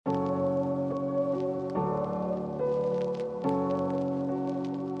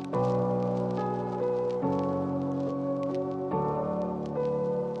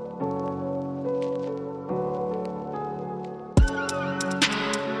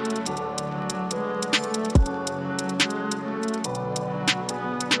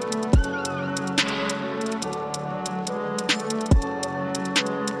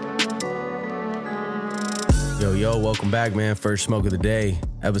welcome back, man. First smoke of the day,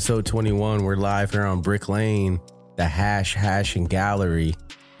 episode 21. We're live here on Brick Lane, the Hash and Gallery,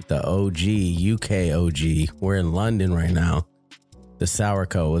 the OG, UK OG. We're in London right now. The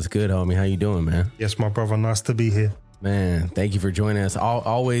Sourco. What's good, homie? How you doing, man? Yes, my brother. Nice to be here. Man, thank you for joining us.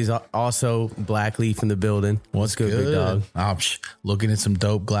 Always also Blackleaf in the building. What's good, big dog? Looking at some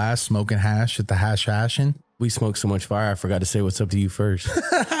dope glass, smoking hash at the Hashing. We smoked so much fire, I forgot to say what's up to you first.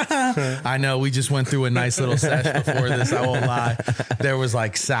 I know, we just went through a nice little sesh before this, I won't lie. There was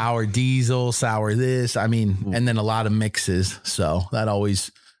like sour diesel, sour this, and then a lot of mixes. So that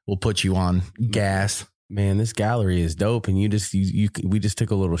always will put you on gas. Man, this gallery is dope. And we just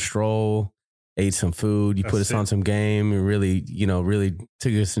took a little stroll, ate some food. You put us on some game and really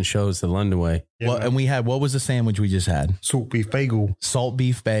took us and showed us the London way. Yeah, and we had, what was the sandwich we just had? Salt beef bagel. Salt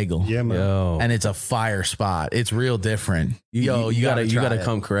beef bagel. Yeah, man. Yo. And it's a fire spot. It's real different. You gotta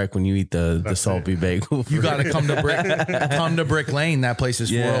come correct when you eat the salt beef bagel. You gotta come to Brick Lane. That place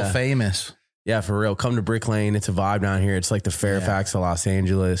is world famous. Yeah, for real. Come to Brick Lane. It's a vibe down here. It's like the Fairfax of Los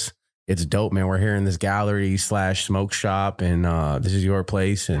Angeles. It's dope, man. We're here in this gallery / smoke shop, and this is your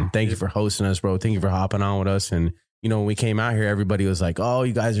place. And thank you for hosting us, bro. Thank you for hopping on with us. And when we came out here, everybody was like, "Oh,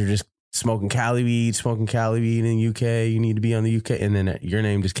 you guys are just smoking Cali weed in the UK. You need to be on the UK." And then your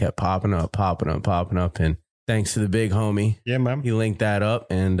name just kept popping up. And thanks to the big homie, yeah, man, he linked that up,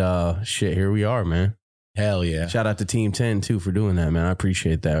 and here we are, man. Hell yeah! Shout out to Team 10 too for doing that, man. I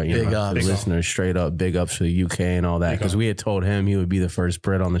appreciate that. Big up, listeners, straight up, big ups for the UK and all that, because we had told him he would be the first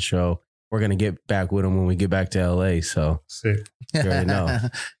Brit on the show. We're gonna get back with him when we get back to LA. So sick. You already know.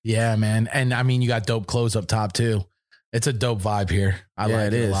 Yeah, man. And you got dope clothes up top too. It's a dope vibe here. I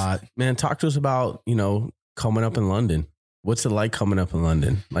like it a lot. Man, talk to us about coming up in London. What's it like coming up in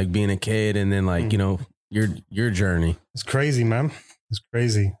London? Like being a kid, and then your journey. It's crazy, man. It's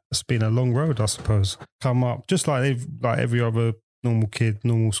crazy. It's been a long road, I suppose. Come up just like every other normal kid,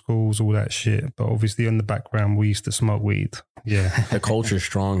 normal schools, all that shit. But obviously, in the background, we used to smoke weed. Yeah, the culture's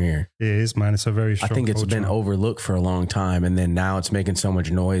strong here. It is, man. It's a very strong. I think it's been overlooked for a long time, and then now it's making so much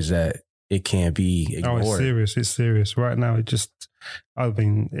noise that it can't be ignored. Oh, it's serious. It's serious. Right now,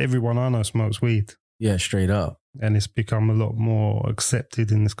 everyone I know smokes weed. Yeah, straight up. And it's become a lot more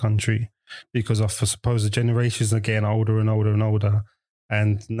accepted in this country because I suppose the generations are getting older and older and older.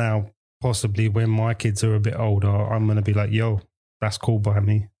 And now, possibly when my kids are a bit older, I'm going to be like, yo, that's cool by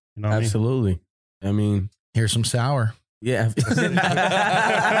me. You know what Absolutely. I mean, here's some sour. Yeah. No,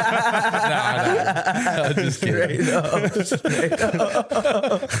 just kidding. Straight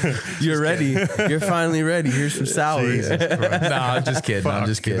up. You're ready. You're finally ready. Here's some sours. I'm just kidding. I'm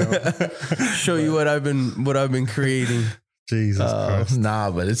just kidding. Show you what I've been creating. Jesus Christ.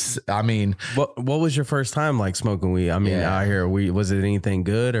 But it's, what was your first time like smoking weed? Out here, was it anything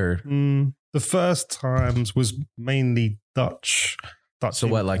good or? The first times was mainly Dutch. So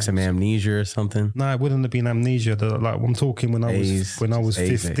what, like some amnesia or something? No, it wouldn't have been amnesia. I'm talking when I was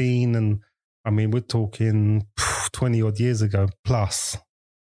 15, and we're talking 20 odd years ago plus.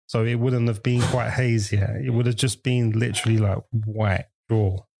 So it wouldn't have been quite haze yet. It would have just been literally like white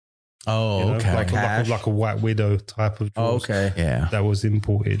draw. Oh, okay. Like a White Widow type of draws. Oh, okay. Yeah. That was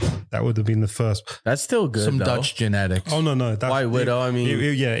imported. That would have been the first. That's still good. Some though. Dutch genetics. Oh, no. White Widow,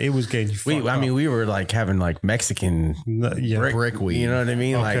 it was getting we were like having like Mexican brick weed. You know what I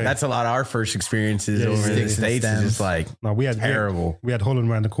mean? Okay. Like that's a lot of our first experiences over in the States. It's just like we had terrible. We had Holland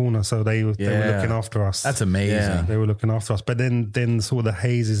around the corner, so they were looking after us. That's amazing. Yeah. They were looking after us. But then sort of the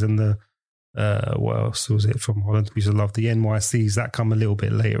hazes and the what else was it from Holland? We used to love the NYCs. That come a little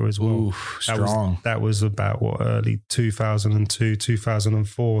bit later as well. Ooh, strong. That was about early 2002,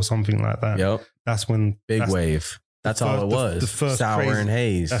 2004, something like that. Yep. That's when big wave. That's all it was. The first sour and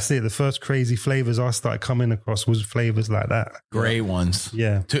haze. That's it. The first crazy flavors I started coming across was flavors like that. Great ones.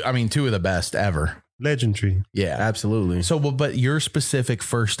 Yeah. Two of the best ever. Legendary. Yeah, absolutely. So, but your specific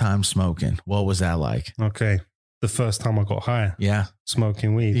first time smoking, what was that like? Okay. The first time I got high. Yeah.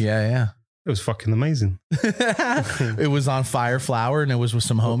 Smoking weed. Yeah. It was fucking amazing. It was on Fire Flower and it was with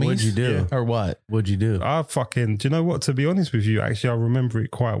some homies. What'd you do? Or what? What'd you do? Do you know what? To be honest with you, actually, I remember it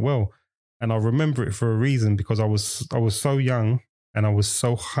quite well. And I remember it for a reason because I was so young and I was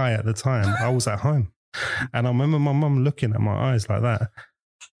so high at the time. I was at home. And I remember my mum looking at my eyes like that.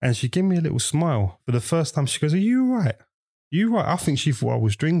 And she gave me a little smile. For the first time, she goes, "Are you all right? You right?" I think she thought I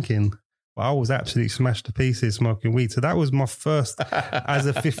was drinking. But I was absolutely smashed to pieces smoking weed. So that was my first, as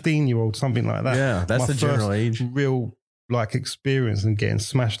a 15-year-old, something like that. Yeah, that's the general age. Real experience and getting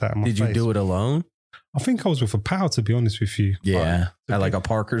smashed out of my face. Did you do it alone? I think I was with a pal, to be honest with you. Yeah. At like a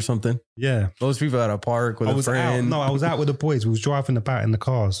park or something. Yeah. Those people at a park with I a was friend. out. No, I was out with the boys. We was driving about in the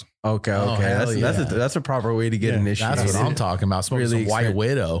cars. Okay. Oh, That's a proper way to get Yeah, initiated. That's what I'm talking about. Smoking Really some White excited.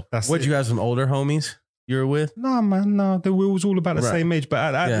 Widow. That's You have some older homies you were with? No, man, no. We was all about the Right. same age,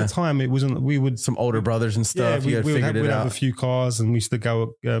 but at Yeah. the time, it wasn't. We would Some older brothers and stuff. You had we'd figured have it a out. few cars, and we used to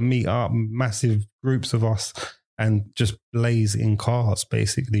go meet up, massive groups of us, and just blaze in cars,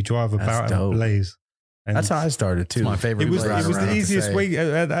 basically drive That's about dope. and blaze. And That's how I started too. It's my favorite. it was place the to easiest say. way.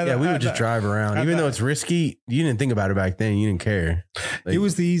 Yeah, we would just drive around. at Even though that- it's risky, you didn't think about it back then. You didn't care. Like, It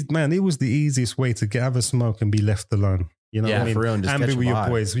was It was the easiest way to have a smoke and be left alone. You know, Yeah, what I mean? for real, and just and be catch a with your vibe.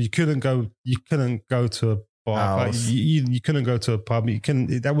 boys. You couldn't go to a bar. Like, House. you couldn't go to a pub. You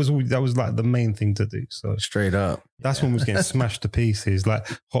couldn't. That was like the main thing to do. So straight up. that's when we was getting smashed to pieces, like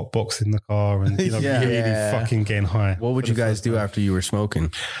hot box in the car, and Yeah. really fucking getting high. What would For you the guys first do time. after you were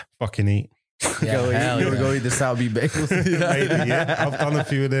smoking? Fucking eat? Yeah, Go eat, hell you would yeah. go eat the South Beach bagels. Maybe, yeah. I've done a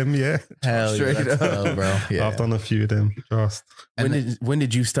few of them. Yeah, Hell Straight yeah, that's up. dope, bro. Yeah. I've done a few of them. Trust. And When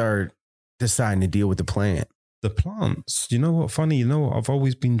did you start deciding to deal with the plant? The plants. You know what? Funny. You know what? I've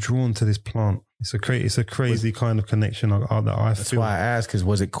always been drawn to this plant. It's a crazy kind of connection that I That's feel. why I asked. Because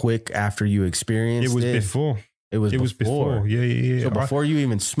was it quick after you experienced It it? was before. It was before. Yeah. So before you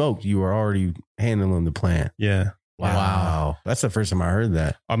even smoked, you were already handling the plant. Yeah. Wow. That's the first time I heard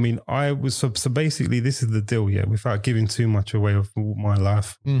that. I mean, I was so basically this is the deal, yeah, without giving too much away of my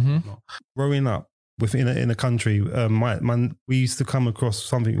life. Mhm. Growing up in a country, we used to come across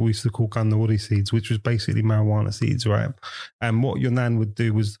something we used to call kandori seeds, which was basically marijuana seeds, right? And what your nan would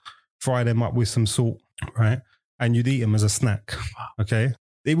do was fry them up with some salt, right? And you'd eat them as a snack, okay?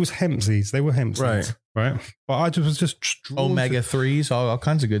 It was hemp seeds. They were hemp seeds, right? But I was just drawn to- Omega 3s, all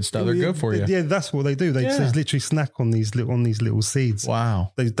kinds of good stuff. They're good for you. Yeah, that's what they do. They Yeah. just literally snack on these little seeds.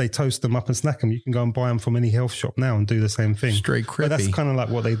 Wow. They toast them up and snack them. You can go and buy them from any health shop now and do the same thing. Straight But that's crippy. kind of like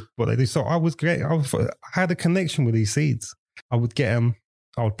what they do. So I had a connection with these seeds. I would get them,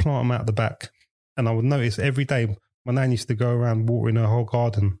 I would plant them out the back, and I would notice every day my nan used to go around watering her whole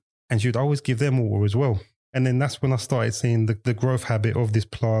garden, and she would always give them water as well. And then that's when I started seeing the growth habit of this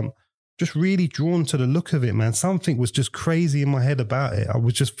plant. Just really drawn to the look of it, man. Something was just crazy in my head about it. I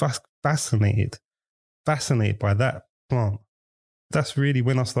was just fascinated by that plant. That's really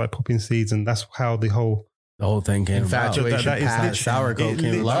when I started popping seeds, and that's how the whole thing came about. Infatuation, that is passion, literally- sour coke it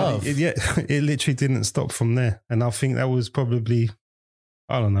came love. It literally didn't stop from there. And I think that was probably,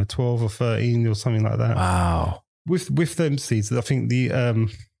 I don't know, 12 or 13 or something like that. Wow. With them seeds, I think the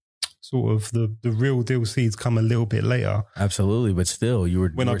sort of the real deal seeds come a little bit later. Absolutely. But still, you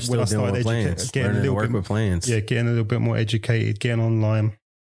were, When you I- were still when I dealing started with plants, getting a learning to little work bit- with plants. Yeah, getting a little bit more educated, getting online.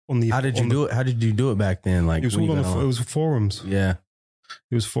 How did you do it? How did you do it back then? Like It was when all you on got it was forums. Yeah.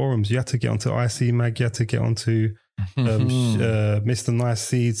 It was forums. You had to get onto IC Mag. You had to get onto Mr. Nice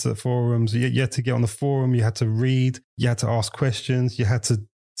Seeds forums. You had to get on the forum. You had to read. You had to ask questions. You had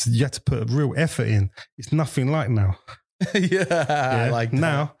to put real effort in. It's nothing like now. yeah, I like that.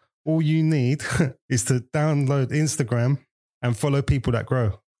 Now. All you need is to download Instagram and follow people that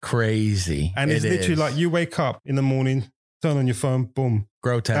grow. Crazy. And it's It literally is. like you wake up in the morning, turn on your phone, boom.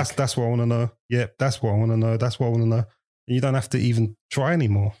 Grow tech. That's what I want to know. Yep, that's what I want to know. That's what I want to know. And you don't have to even try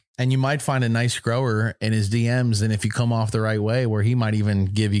anymore. And you might find a nice grower in his DMs. And if you come off the right way, where he might even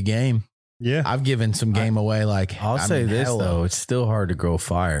give you game. Yeah, I've given some game away. Like, I'll say this hello. though, it's still hard to grow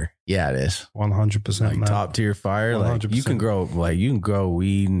fire. Yeah, it is. 100%, Like man. top tier fire. Like you 100%. can grow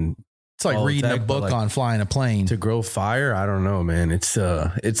weed and It's like All reading tech, a but book like- on flying a plane. to grow fire. I don't know, man. It's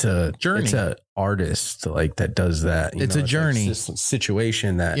a Journey. It's a artist like that does that. It's a journey. It's a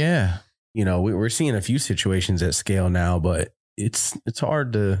situation that Yeah. you know we're seeing a few situations at scale now, but it's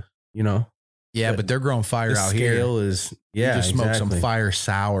hard to Yeah, but they're growing fire the out here. scale is You just smoked some fire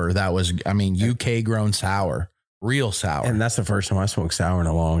sour. That was, UK grown sour, real sour. and that's the first time I smoked sour in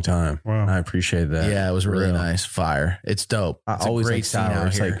a long time. Wow. I appreciate that. yeah, it was really Real. nice. Fire. It's dope. I It's a always great like scene sour. out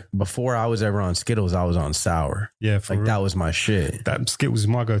It's here. like before I was ever on Skittles, I was on sour. Yeah, for Like real. that was my shit. That Skittles is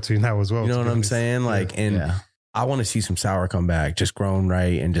my go-to now as well. You know to what be I'm honest. saying? Like, and yeah. I want to see some sour come back, just grown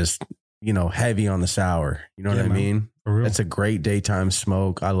right and just, heavy on the sour. You know Yeah, what I man. mean? For real. It's a great daytime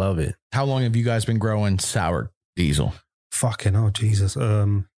smoke. I love it. How long have you guys been growing sour diesel? Fucking oh Jesus.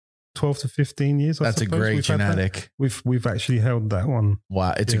 12 to 15 years. I That's a suppose great we've had that. genetic. We've actually held that one,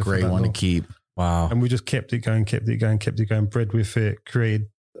 Wow, it's Yeah, a for great that one to long. keep. Wow. and we just kept it going, bred with it, created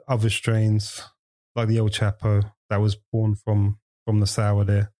other strains like the El Chapo that was born from the sour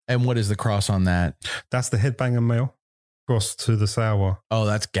there. And what is the cross on that? That's the headbanger male cross to the sour. Oh,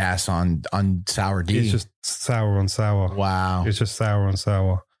 that's gas on sour D. It's just sour on sour. wow. It's just sour on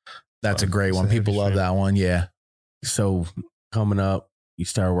sour. That's a great one. It's a People heavy love strain. that one. Yeah. So coming up, you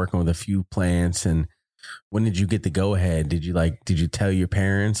started working with a few plants, and when did you get the go ahead? Did you tell your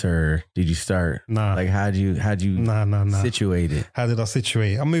parents, or did you start? Nah. Like how'd you Nah. situate it? How did I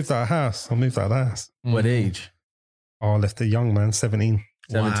situate? I moved out of house. What age? Oh, I left a young man, 17.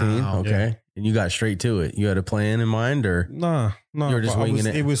 17. Wow. Okay. Yeah. And you got straight to it. You had a plan in mind, or No. You were just but winging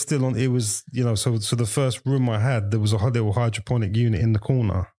it? It was still on. It was, so the first room I had, there was a little hydroponic unit in the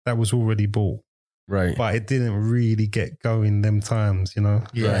corner that was already bought, right? but it didn't really get going them times, Yeah. Right,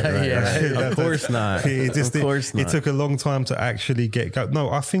 Yeah. right. Of course not. Of course not. It took a long time to actually get going. No,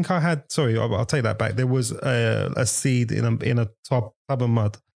 I think I had. Sorry, I'll take that back. There was a seed in a tub of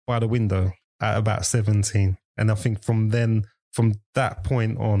mud by the window at about 17, and I think from that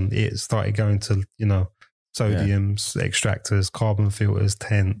point on, it started going to sodiums, extractors, carbon filters,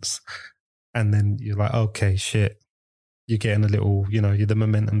 tents, and then you're like, okay, shit. You're getting a little, the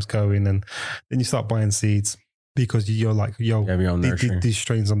momentum's going, and then you start buying seeds because you're like, yo, You have your own nursery. these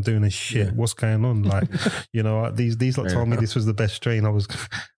strains I'm doing is shit. Yeah. What's going on? Like, these lot Fair told me enough. this was the best strain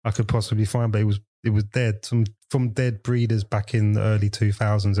I could possibly find, but it was dead. From dead breeders back in the early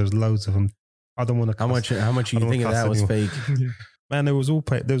 2000s. There was loads of them. I don't want to. How much you I don't think of cuss that was anyone. fake? Man, there was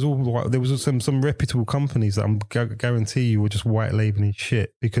some reputable companies that I'm guarantee you were just white labeling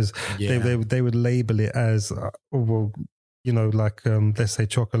shit because they would label it as let's say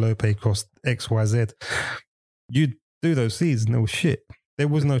Chocolope cost XYZ. You'd do those seeds and they were shit. There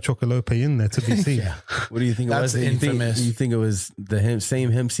was no Chocolope in there to be seen. Yeah. What do you think That's it was? infamous. You think it was the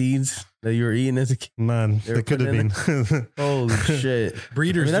same hemp seeds that you were eating as a kid? Man, They were there could have putting been. Holy shit!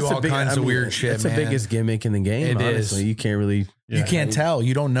 Breeders do all kinds of weird shit, That's man. the biggest gimmick in the game. It honestly. is. You can't really. You can't tell.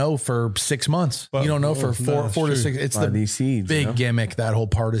 You don't know for 6 months. But- you don't know for no, four it's to true. 6. It's buy the these seeds. big gimmick, that whole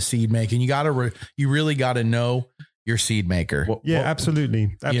part of seed making. You really got to know your seed maker. Yeah,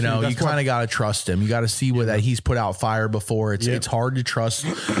 absolutely. You know, you That's why- kind of got to trust him. You got to see that he's put out fire before. It's hard to trust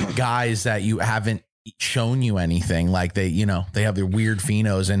guys that you haven't shown you anything. Like they have their weird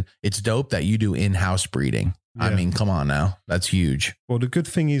phenos, and it's dope that you do in-house breeding. I Yeah. mean, come on now. That's huge. Well, the good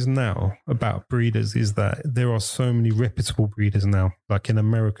thing is now about breeders is that there are so many reputable breeders now. Like in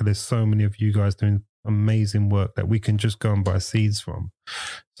America, there's so many of you guys doing amazing work that we can just go and buy seeds from.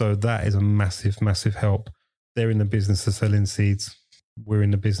 So that is a massive, massive help. They're in the business of selling seeds. We're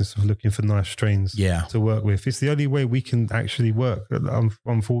in the business of looking for nice strains Yeah. to work with. It's the only way we can actually work.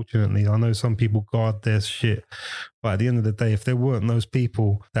 Unfortunately, I know some people guard their shit, but at the end of the day, if there weren't those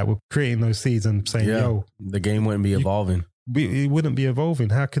people that were creating those seeds and saying, yo, the game wouldn't be evolving, it wouldn't be evolving.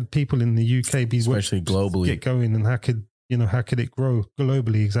 How could people in the UK be especially globally. get going, and how could it grow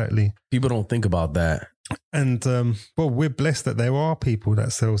globally? Exactly. People don't think about that. And we're blessed that there are people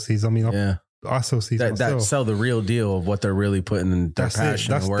that sell seeds. I mean, Yeah, I sell seeds that myself. sell the real deal of what they're really putting in their That's it.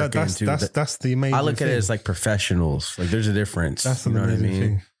 passion and work into. That's the amazing. I look at thing. it as like professionals. Like there's a difference. That's you the know what I amazing mean?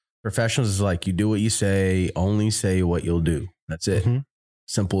 thing. Professionals is like you do what you say, only say what you'll do. That's it. Mhm.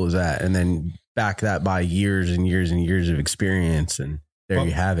 Simple as that. And then back that by years and years and years of experience, and there But-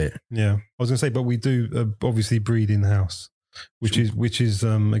 you have it. Yeah, I was gonna say, but we do obviously breed in house, which is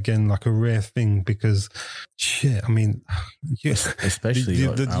again like a rare thing because shit. I mean, Especially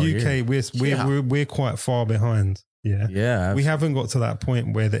the out UK, here. we're quite far behind. Yeah. Yeah, We haven't got to that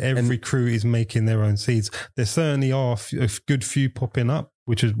point where every crew is making their own seeds. There certainly are a good few popping up,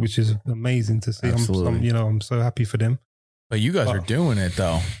 which is amazing to see. Absolutely. I'm so happy for them. But you guys are doing it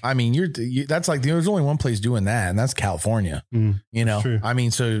though. I mean, that's like there's only one place doing that, and that's California. Mm, You know, true. I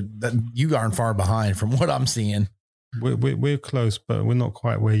mean, so that you aren't far behind from what I'm seeing. We're close, but we're not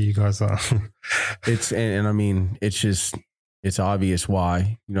quite where you guys are. it's and I mean it's obvious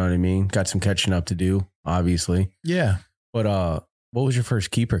why. You know what I mean? Got some catching up to do, obviously. Yeah. But what was your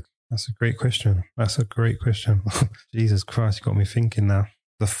first keeper? That's a great question. Jesus Christ, you got me thinking now.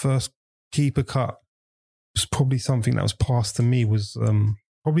 The first keeper cut was probably something that was passed to me was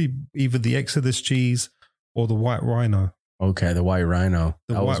probably either the Exodus cheese or the White Rhino. Okay, the White Rhino.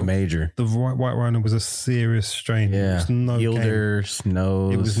 That was major. The White Rhino was a serious strain. Yeah, It was no game. Yielder,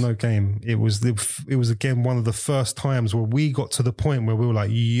 Snows. It was no game. It was again one of the first times where we got to the point where we were like,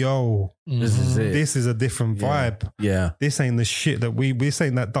 "Yo, This is it. this is a different Yeah. vibe. Yeah, This ain't the shit that this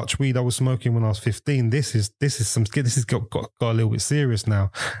ain't that Dutch weed I was smoking when I was 15. This has got a little bit serious now,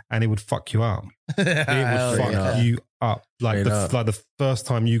 and it would fuck you up. It would fuck yeah. you up like Straight up. like the first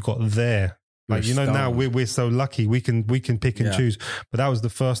time you got there. Like, You're now stoned. we're so lucky we can pick and Yeah. choose, but that was the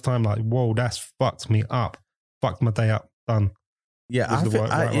first time like, whoa, that's fucked me up, fucked my day up, done. yeah. Was I the feel, White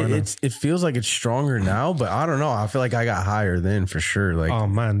Rhino. it feels like it's stronger now, but I don't know. I feel like I got higher then for sure. Like Oh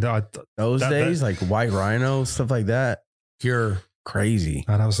man, those days, like White Rhino stuff like that. Pure. crazy.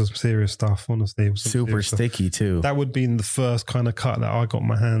 That was some serious stuff, honestly. It was some Super serious stuff. sticky too. That would be the first kind of cut that I got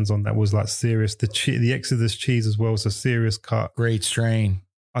my hands on that was like serious. The Exodus cheese as well was a serious cut. Great strain.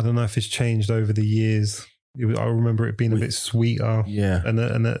 I don't know if it's changed over the years. I remember it being a bit sweeter, Yeah.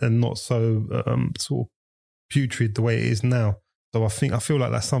 and not so sort of putrid the way it is now. So I feel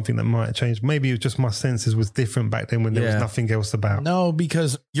like that's something that might change. Maybe it was just my senses was different back then when there was nothing else about. No,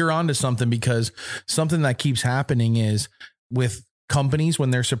 because you're onto something, because something that keeps happening is with companies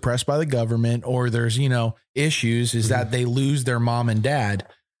when they're suppressed by the government or there's, issues is that they lose their mom and dad.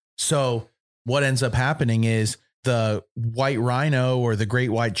 So what ends up happening is the white rhino or the great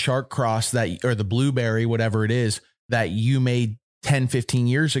white shark cross or the blueberry, whatever it is that you made 10, 15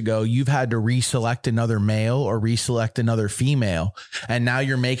 years ago, you've had to reselect another male or reselect another female. And now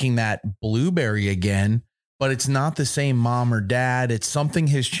you're making that blueberry again, but it's not the same mom or dad. It's something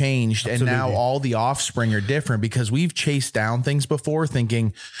has changed. Absolutely. And now all the offspring are different because we've chased down things before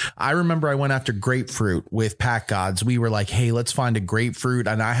thinking, I remember I went after grapefruit with Pack Gods. We were like, hey, let's find a grapefruit.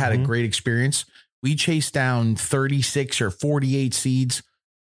 And I had a great experience. We chased down 36 or 48 seeds.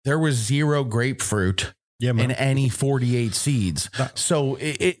 There was 0 grapefruit. Yeah, man. In any 48 seeds. So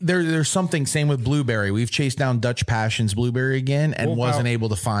there's something, same with blueberry. We've chased down Dutch Passions blueberry again and wasn't able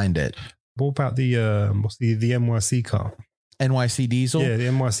to find it. What about the NYC car? NYC Diesel? Yeah, the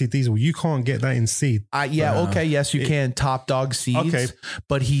NYC Diesel. You can't get that in seed. Okay. Yes, you can. Top Dog seeds. Okay.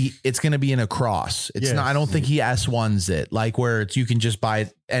 But it's going to be in a cross. It's Yes. not, I don't think he S1s it like where you can just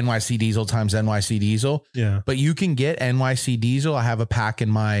buy NYC Diesel times NYC Diesel. Yeah. But you can get NYC Diesel. I have a pack in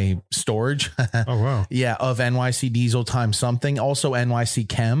my storage. Oh, wow. Yeah. Of NYC Diesel times something. Also NYC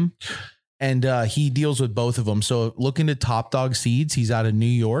Chem. And he deals with both of them. So look into Top Dog Seeds. He's out of New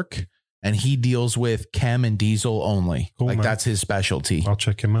York. And he deals with chem and diesel only. Cool, man. That's his specialty. I'll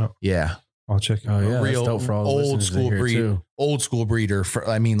check him out. Yeah. I'll check him Oh out. yeah, Real that's dope for all the old listeners school to hear, breed, too. old school breeder.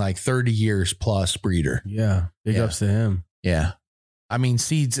 Like 30 years plus breeder. Yeah, big Yeah. ups to him. Yeah. I mean,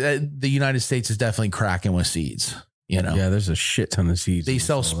 seeds, the United States is definitely cracking with seeds, Yeah, there's a shit ton of seeds. They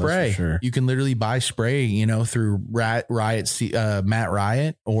sell so that's spray. for sure. You can literally buy spray, through Matt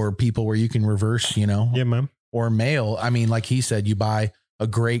Riot or people where you can reverse, Yeah, man. or mail. I mean, like he said, you buy a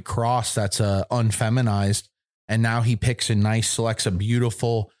great cross that's unfeminized, and now he picks selects a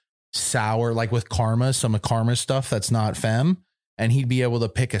beautiful sour, like with Karma, some of Karma's stuff that's not femme, and he'd be able to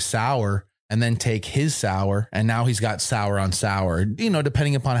pick a sour and then take his sour, and now he's got sour on sour,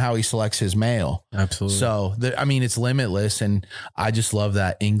 depending upon how he selects his male. Absolutely. So, it's limitless, and I just love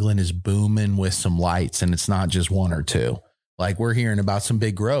that England is booming with some lights, and it's not just one or two. Like we're hearing about some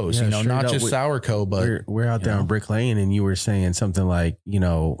big grows, Yeah, not straight just up, Sourco, but we're out there on Brick Lane, and you were saying something like,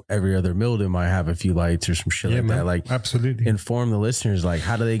 every other Milden might have a few lights or some shit like man. that. Like, Absolutely. inform the listeners, like,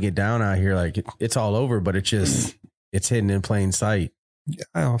 how do they get down out here? Like, it's all over, but it's hidden in plain sight.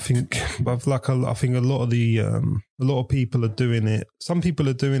 I think a lot of people are doing it. Some people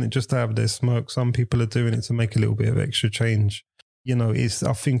are doing it just to have their smoke. Some people are doing it to make a little bit of extra change.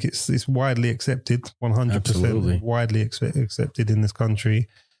 I think it's widely accepted, 100% Absolutely. widely accepted in this country.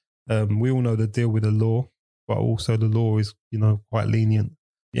 We all know the deal with the law, but also the law is, quite lenient.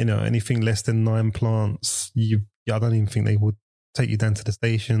 Anything less than 9 plants, I don't even think they would take you down to the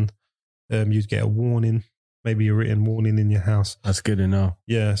station. You'd get a warning, maybe a written warning in your house. That's good to know.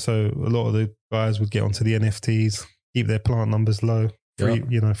 Yeah, so a lot of the guys would get onto the NFTs, keep their plant numbers low.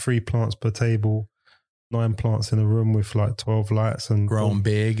 3 plants per table. 9 plants in a room with like 12 lights and grown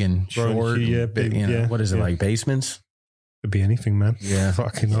big and short. Yeah, and big, yeah. What is it, like basements? Could be anything, man. Yeah.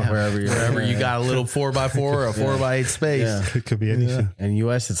 Fucking Yeah. hell. Wherever you got a little 4x4 or a 4x8 space. Yeah. It could be anything. In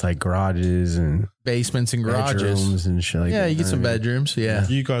US, it's like garages and Basements and garages. bedrooms and shit like that. Yeah, you get some bedrooms. Yeah,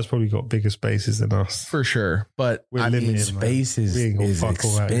 You guys probably got bigger spaces than us. for sure. But We're I mean, limited. Space is We ain't gonna fuck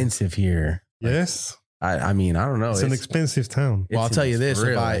all that. expensive here. Yes. I mean, I don't know. It's an expensive town. well, I'll tell you this: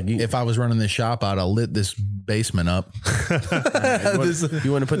 if I was running this shop out, I'll lit this basement up.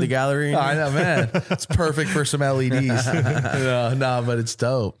 you want to put the gallery in? I know, man. It's perfect for some LEDs. No, but it's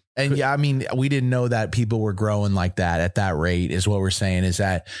dope. And yeah, I mean, we didn't know that people were growing like that at that rate. Is what we're saying. Is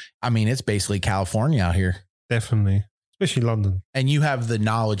that it's basically California out here. Definitely. Especially London. And you have the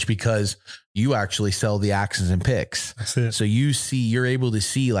knowledge because you actually sell the axes and picks. That's it. So you're able to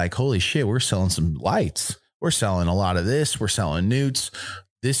see like, holy shit, we're selling some lights. We're selling a lot of this. We're selling newts.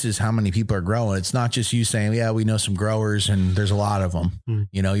 This is how many people are growing. It's not just you saying, yeah, we know some growers and there's a lot of them.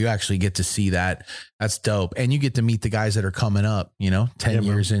 You actually get to see that. That's dope. And you get to meet the guys that are coming up, 10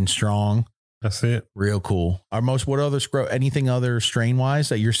 years in strong. That's it. Real cool. What other anything other strain wise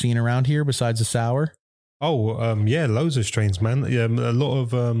that you're seeing around here besides the sour? Oh, yeah, loads of strains, man. Yeah, a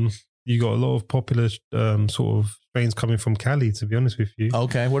lot of you got a lot of popular sort of strains coming from Cali, to be honest with you.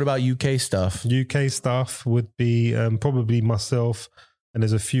 Okay. What about UK stuff? UK stuff would be probably myself, and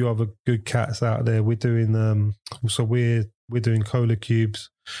there's a few other good cats out there. We're doing so we're doing Cola Cubes.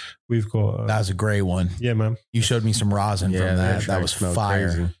 We've got That was a great one. Yeah, man. You showed me some rosin from that. That was fire.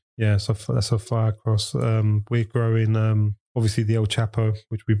 Crazy. Yeah, so that's a fire cross. We're growing obviously the El Chapo,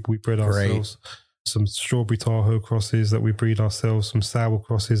 which we bred ourselves. Some strawberry Tahoe crosses that we breed ourselves, some sour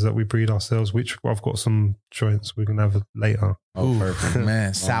crosses that we breed ourselves, which I've got some joints we're gonna have later. Oh, perfect,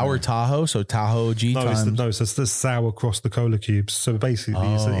 man! Sour Tahoe, so Tahoe G. It's the sour cross, the Cola Cubes. So basically,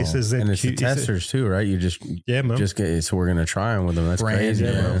 it's a Z and it's the testers too, right? You just man. Just get so we're gonna try them with them. That's crazy,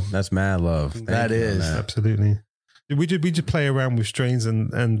 man. That's mad love. That is absolutely. We just play around with strains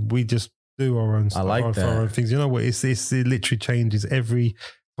and we just do our own stuff. I like that. Our own things. You know what? It literally changes every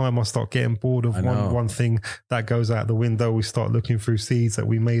time I start getting bored of one thing that goes out the window. We start looking through seeds that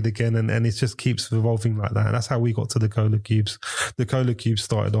we made again, and it just keeps evolving like that. And that's how we got to the Cola Cubes. The Cola Cube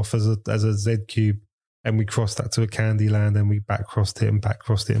started off as a Z Cube, and we crossed that to a Candyland, and we back crossed it and back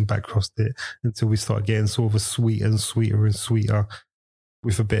crossed it and back crossed it until we started getting sort of a sweeter and sweeter and sweeter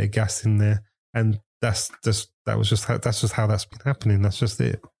with a bit of gas in there. And that's just how that's been happening. That's just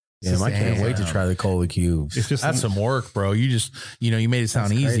it. Yeah, I can't wait to try the Cola Cubes. It's just that's some work, bro. You just, you made it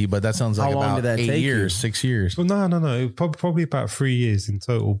sound easy, but that sounds like about 8 years, 6 years. Well, no. Probably about 3 years in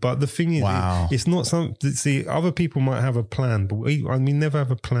total. But the thing is, it's not something. See, other people might have a plan, but we never have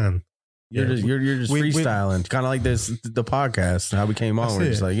a plan. You're just freestyling, kind of like the podcast. How we came on, we're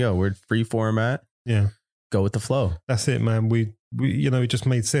just like, we're free format. Yeah, go with the flow. That's it, man. We it just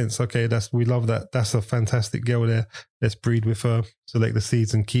made sense. Okay, we love that. That's a fantastic girl there. Let's breed with her, select the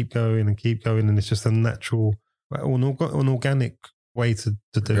seeds, and keep going. And it's just a natural, an organic way to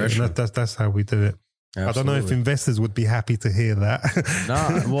do it. And that's how we do it. Absolutely. I don't know if investors would be happy to hear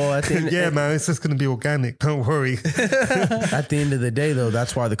that. Well, at the end, man, it's just going to be organic. Don't worry. At the end of the day, though,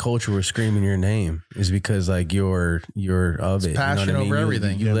 that's why the culture was screaming your name, is because like you're of it. Passion you know what over I mean?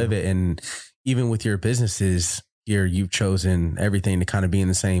 everything. You live it, and even with your businesses here, you've chosen everything to kind of be in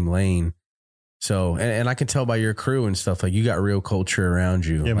the same lane. So, and I can tell by your crew and stuff, like you got real culture around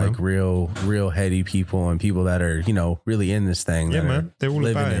you, like real heady people and people that are, really in this thing. Yeah, man. They're all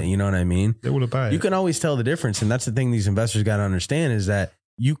living about it. You know what I mean? They're all about it. You can always tell the difference. And that's the thing these investors got to understand, is that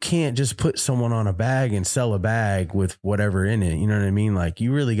you can't just put someone on a bag and sell a bag with whatever in it. You know what I mean? Like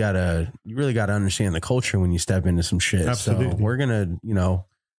you really gotta understand the culture when you step into some shit. Absolutely. So we're gonna,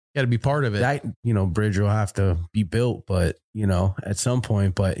 got to be part of it. That, bridge will have to be built, but, at some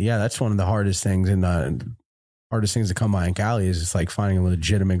point. But yeah, that's one of the hardest things, and the hardest things to come by in Cali is just like finding a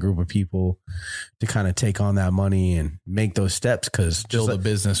legitimate group of people to kind of take on that money and make those steps. Cause build a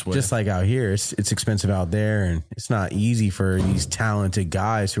business with. Just like out here, it's expensive out there, and it's not easy for these talented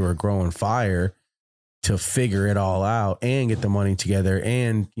guys who are growing fire to figure it all out and get the money together.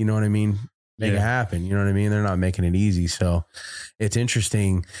 And you know what I mean? Make it happen. You know what I mean? They're not making it easy. So it's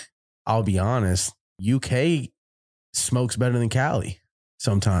interesting. I'll be honest. UK smokes better than Cali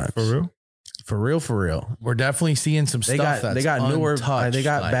sometimes. For real. We're definitely seeing some stuff. They got newer. They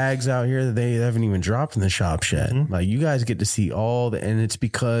got bags out here that they haven't even dropped in the shop yet. Mm-hmm. Like you guys get to see and it's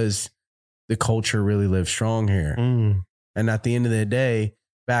because the culture really lives strong here. Mm. And at the end of the day,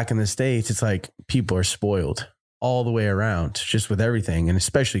 back in the States, it's like people are spoiled all the way around, just with everything, and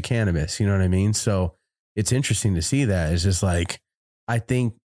especially cannabis. You know what I mean? So it's interesting to see that. It's just like, I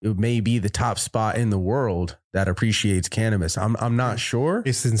think it may be the top spot in the world that appreciates cannabis. I'm not sure.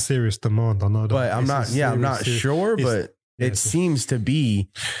 It's in serious demand. I know that. But I'm not sure, but it seems to be,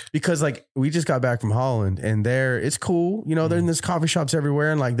 because like we just got back from Holland, and it's cool. They're in this coffee shops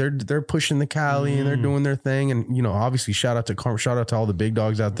everywhere, and like they're pushing the Cali and they're doing their thing. And, obviously shout out to all the big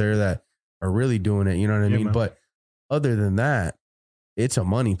dogs out there that are really doing it. You know what I mean? Man. But other than that, it's a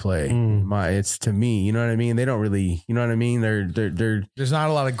money play. It's to me, you know what I mean? They don't really, you know what I mean? They're there's not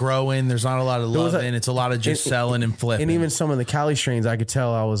a lot of growing. There's not a lot of loving. It's a lot of just selling and flipping. And even some of the Cali strains, I could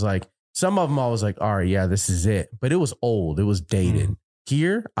tell, I was like, some of them I was like, all right, yeah, this is it. But it was old. It was dated.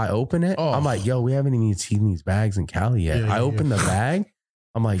 Here, I open it. I'm like, yo, we haven't even seen these bags in Cali yet. I open the bag.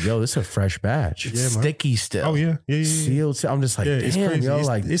 I'm like, yo, this is a fresh batch. It's sticky still. Oh, yeah. Sealed. I'm just like, damn, it's crazy. yo,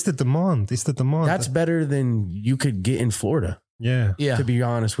 it's the demand. It's the demand. That's better than you could get in Florida. Yeah. To be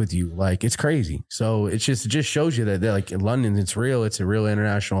honest with you, like it's crazy. So it just shows you that they're like in London, it's real. It's a real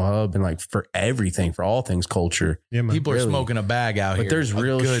international hub, and like for everything, for all things culture. Yeah, man. People are smoking a bag out here. But there's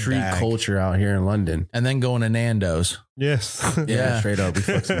real street culture out here in London. And then going to Nando's. Yes. Yeah, straight up. We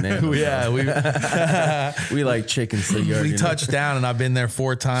fuck some Nando's. We like chicken. So we touched down and I've been there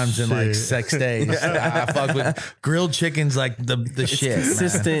 4 times in like 6 days. I fuck with grilled chicken's like the shit.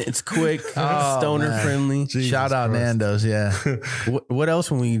 Consistent. Man. It's quick. Oh, Stoner man. friendly. Jesus Shout out Christ. Nando's. Yeah. What else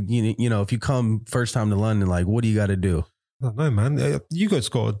when we, you know, if you come first time to London, like, what do you got to do? I don't know, man. You guys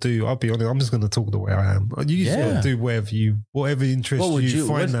got to do. I'll be honest. I'm just going to talk the way I am. You just got to do whatever interests What would you. you-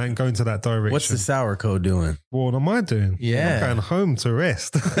 Find what- that and go into that direction. What's the sour code doing? What am I doing? Yeah. I'm going home to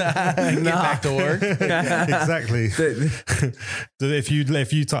rest. Get back to work. Exactly. If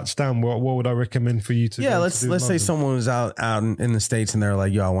you touch down, what would I recommend for you to? Yeah, go let's to do in say London? someone was out in the States and they're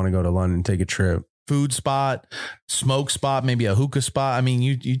like, yo, I want to go to London and take a trip. Food spot, smoke spot, maybe a hookah spot. I mean,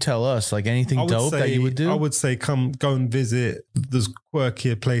 you tell us like anything I would dope that you would do. I would say go and visit as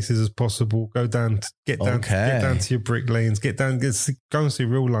quirkier places as possible. Get down to your brick lanes. Go and see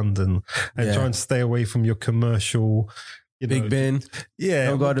real London and try and stay away from your commercial. Big Ben.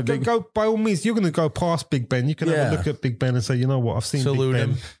 Yeah, Don't go to Big- go by all means. You're going to go past Big Ben. You can have a look at Big Ben and say, you know what, I've seen Salute Big Ben.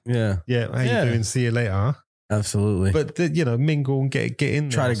 him. Yeah, Yeah, how you doing? See you later. absolutely. But mingle and get in.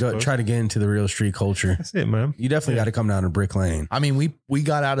 Try to get into the real street culture. That's it, man. You definitely got to come down to Brick Lane. I mean, we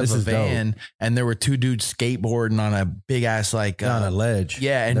got out of This a is van and there were 2 dudes skateboarding on a big ass like On a ledge.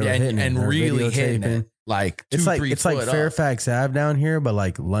 yeah, They were hitting it. and They were really hitting videotaping. it like It's 2-3 like foot up. Fairfax Ave down here, but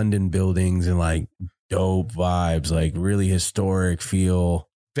like London buildings and like dope vibes, like really historic feel.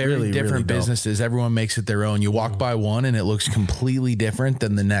 Very really, different really dope. businesses. Everyone makes it their own. You walk by one and it looks completely different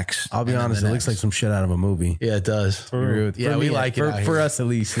than the next. I'll be and then honest, the it looks like next. some shit out of a movie. Yeah, it does. For real. Yeah, For we me, like it for, out for here. us at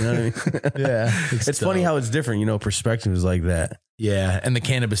least. You know what I mean? Yeah, It's funny dope. how it's different. You know, perspective is like that. Yeah, and the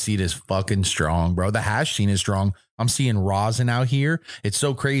cannabis seed is fucking strong, bro. The hash scene is strong. I'm seeing rosin out here. It's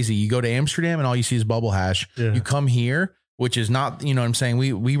so crazy. You go to Amsterdam and all you see is bubble hash. Yeah. You come here, which is not, you know what I'm saying?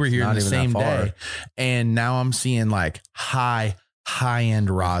 We were here Not in the even that same far. day. And now I'm seeing like high-end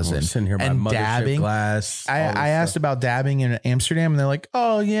I'm rosin. sitting here by and Mothership dabbing. Glass. all this I asked stuff. about dabbing in Amsterdam and they're like,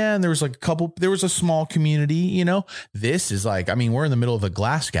 oh yeah. And there was like there was a small community, you know, this is like, I mean, we're in the middle of a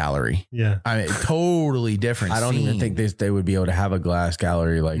glass gallery. Yeah. I mean, totally different. I don't even think they would be able to have a glass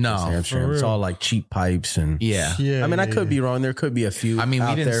gallery like No, this in for Amsterdam. It's real. all like cheap pipes and Yeah. Yeah. I mean, I yeah, could yeah. be wrong. There could be a few. I mean, we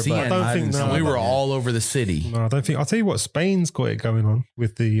out didn't there, see but any. I don't haven't think- seen no, we them were yet. all over the city. No, I don't think. I'll tell you what, Spain's got it going on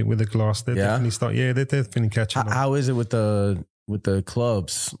with the glass. They're Yeah? definitely they're definitely catching on. How is it with the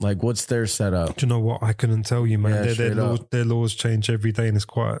clubs? Like, what's their setup? Do you know what? I couldn't tell you, man. Yeah, straight up. Their laws change every day, and it's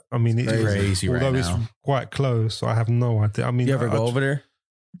quite. I mean, it's Crazy right although it's now. quite close, I have no idea. I mean, You ever go over there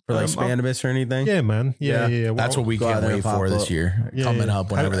for like Spannabis or anything? Yeah, man. Yeah. Well, That's what we Go out can't there wait and pop for this up. year. yeah, Coming yeah.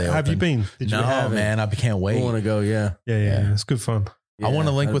 up whenever they open. Have you been? Did you? No, haven't. man. I can't We wait. want to go. Yeah. Yeah. It's good fun. I want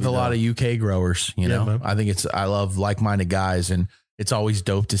to link that'd with be a lot dope. of UK growers. You Yeah, know, man. I think I love like-minded guys, and it's always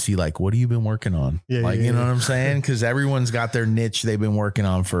dope to see like, what have you been working on? Yeah, like, yeah, you know yeah. what I'm saying? Because everyone's got their niche they've been working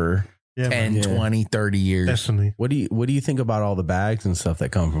on for Yeah, 10, man. Yeah. 20, 30 years. Definitely. What do you think about all the bags and stuff that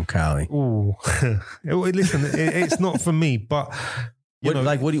come from Cali? Ooh, listen, it's not for me, but you know,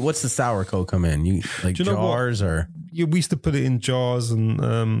 What's the sour coat come in? You like Do you know what? jars or we used to put it in jars,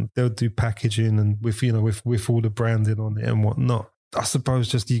 and they'll do packaging and with all the branding on it and whatnot. I suppose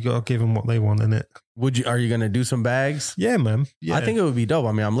just you got to give them what they want in it. are you gonna do some bags? Yeah, man. Yeah. I think it would be dope.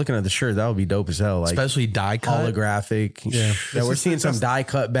 I mean, I'm looking at the shirt. That would be dope as hell. Like Especially die cut. holographic. Yeah. Yeah, we're seeing some die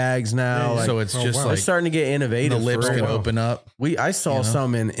cut bags now. Yeah, Like, So it's Oh, just wow. they're like starting to get the innovative. lips for can real. open up. I saw you know?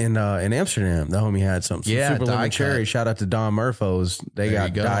 some in Amsterdam. The homie had some Yeah, super die lemon cut. cherry. Shout out to Don Murphos. They There got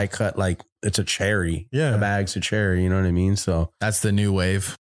you go. die cut like it's a cherry. Yeah. The bag's a cherry. You know what I mean? So That's the new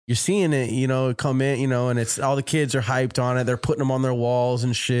wave. you're seeing it, come in, and it's all the kids are hyped on it. They're putting them on their walls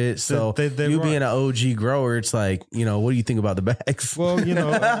and shit. So They're you right. being an OG grower, it's like, what do you think about the bags? Well,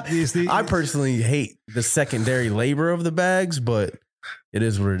 I personally hate the secondary labor of the bags, but it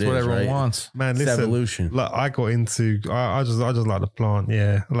is what it It's is. what everyone right? wants. man, It's listen. evolution. Like I got into, I just like the plant.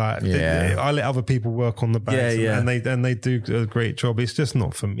 Yeah, like Yeah. I let other people work on the bags, Yeah, yeah. and they do a great job. It's just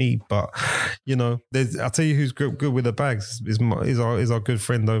not for me, but I'll tell you who's good with the bags is our good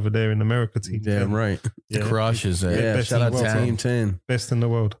friend over there in America, Team Damn 10. right. Yeah, Crushes it. Yeah, best shout out in the to world, Team 10. best in the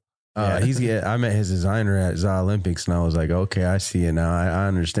world. I met his designer at ZA Olympics, and I was like, okay, I see it now. I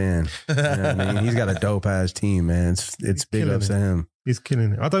understand. You know what I mean? He's got a dope ass team, man. It's big killing ups it. to him. He's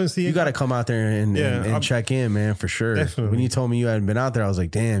killing it. I don't see You got to come out there and I'm- check in, man, for sure. Definitely. When you told me you hadn't been out there, I was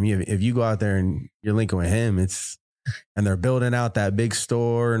like, damn, if you go out there and you're linking with him, and they're building out that big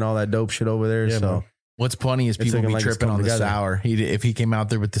store and all that dope shit over there. Yeah, so man. What's funny is It's people looking be like it's tripping on coming the together. sour. If he came out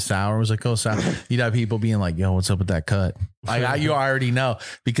there with the sour, was like, oh, sour. You'd have people being like, yo, what's up with that cut? Like you already know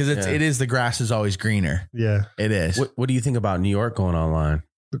because Yeah. it is the grass is always greener. Yeah, It is. what do you think about New York going online?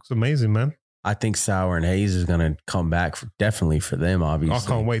 looks amazing, man. I think Sour and Haze is going to come back definitely for them, obviously. I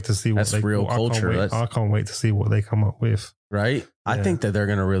can't wait to see what That's real culture. I can't wait to see what they come up with. Right? Yeah. I think that they're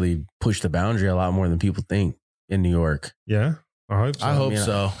going to really push the boundary a lot more than people think in New York. Yeah, I hope so. I hope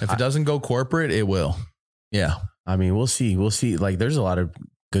so. If it doesn't go corporate, it will. Yeah. I mean, we'll see. We'll see. Like, there's a lot of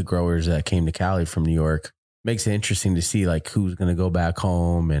good growers that came to Cali from New York. Makes it interesting to see like who's going to go back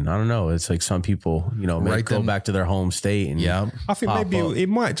home. And I don't know. It's like some people, you know, may go back to their home state. And I think maybe it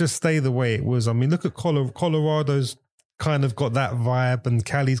might just stay the way it was. I mean, look at Colorado's kind of got that vibe and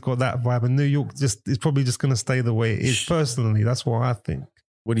Cali's got that vibe, and New York is probably just going to stay the way it is. Personally, that's what I think.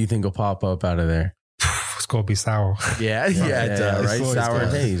 What do you think will pop up out of there? It's got to be sour. Yeah, it does. Right? Sour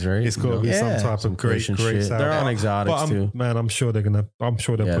and Haze, right? It's got to be some type of great shit. sour. They're on exotics too. Man, I'm sure they'll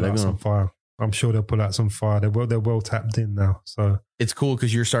put out some fire. I'm sure they'll pull out some fire. They're well tapped in now. So it's cool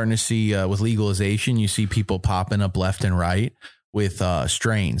because you're starting to see with legalization, you see people popping up left and right with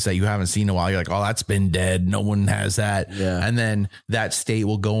strains that you haven't seen in a while. You're like, oh, that's been dead. No one has that. Yeah. And then that state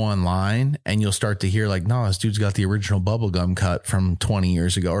will go online and you'll start to hear like, no, this dude's got the original bubblegum cut from 20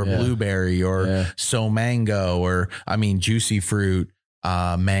 years ago, or blueberry, or so mango, or juicy fruit.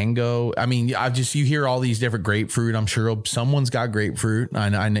 Mango. I mean, you hear all these different grapefruit. I'm sure someone's got grapefruit.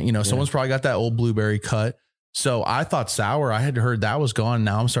 Someone's probably got that old blueberry cut. So I thought sour, I had heard that was gone.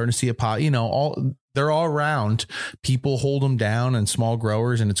 Now I'm starting to see a pot, they're all around. People hold them down and small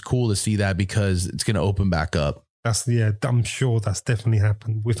growers. And it's cool to see that because it's going to open back up. I'm sure that's definitely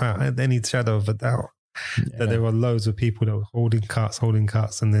happened without any shadow of a doubt. That there are loads of people that were holding cuts.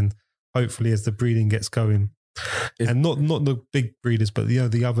 And then hopefully as the breeding gets going, and not the big breeders, but the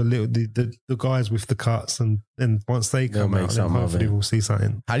other little the guys with the cuts, and once they come out, then hopefully we'll see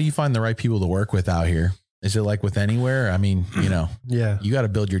something. How do you find the right people to work with out here? Is it like with anywhere? I mean, you got to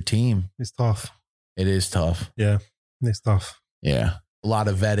build your team. It's tough. It is tough. Yeah, it's tough. Yeah, a lot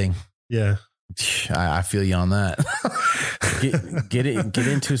of vetting. Yeah, I feel you on that. get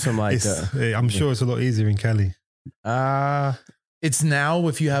into some like. I'm sure it's a lot easier in Cali. It's now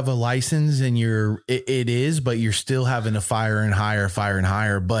if you have a license and it is, but you're still having to fire and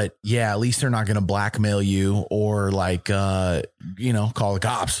hire. But yeah, at least they're not going to blackmail you or like, call the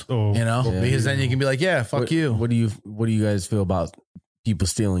cops, because then you can be like, yeah, fuck you. What do you guys feel about people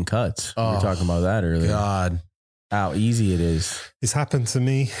stealing cuts? We were talking about that earlier. God, how easy it is. It's happened to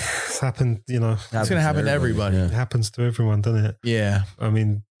me. It's happened, it's going to happen to everybody. It happens to everyone, doesn't it? Yeah. I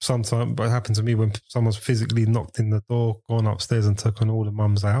mean, sometimes, but it happened to me when someone's physically knocked in the door, gone upstairs and taken all the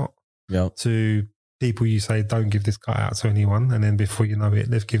mums out. Yep. To people you say, don't give this cut out to anyone. And then before you know it,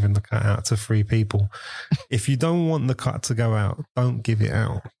 they've given the cut out to 3 people. If you don't want the cut to go out, don't give it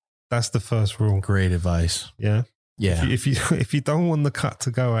out. That's the first rule. Great advice. Yeah. Yeah. If you don't want the cut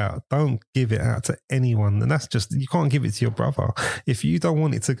to go out, don't give it out to anyone. And that's just, you can't give it to your brother. If you don't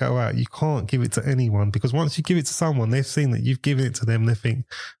want it to go out, you can't give it to anyone, because once you give it to someone, they've seen that you've given it to them. They think,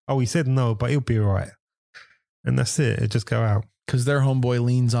 oh, he said no, but he'll be all right. And that's it. It just go out. Because their homeboy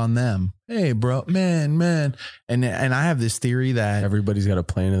leans on them. Hey, bro, man. And I have this theory that everybody's got a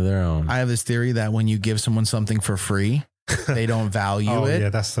plan of their own. I have this theory that when you give someone something for free, they don't value it. Yeah,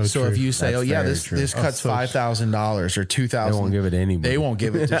 that's so true. So if you say, this cuts $5,000 or $2,000, they won't give it to anybody. They won't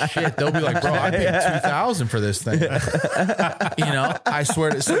give it to shit. They'll be like, bro, I paid $2,000 for this thing. I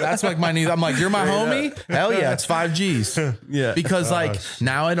swear. So that's like my news. I'm like, you're my homie. Hell yeah, it's 5 G's. Yeah, because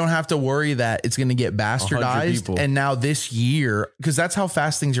now I don't have to worry that it's going to get bastardized. And now this year, because that's how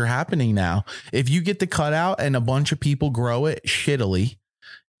fast things are happening now. If you get the cut out and a bunch of people grow it shittily,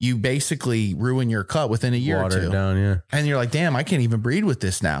 you basically ruin your cut within a year or 2. It down, yeah. And you're like, damn, I can't even breed with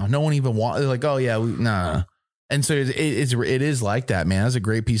this now. No one even wants. They're like, oh yeah, nah. And so it is like that, man. That's a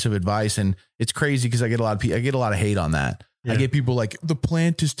great piece of advice, and it's crazy because I get a lot of hate on that. Yeah. I get people like, the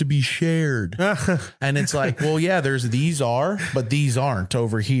plant is to be shared. And it's like, well, yeah, these are, but these aren't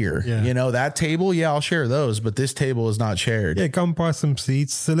over here. Yeah. That table, yeah, I'll share those, but this table is not shared. Yeah, go and buy some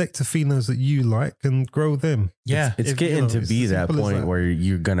seeds, select the phenos that you like and grow them. Yeah. It's getting to be that point where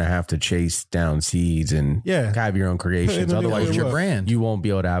you're going to have to chase down seeds and have your own creations. Otherwise, your brand. You won't be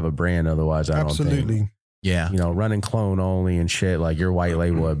able to have a brand otherwise, I don't think. Yeah. Running clone only and shit, like your white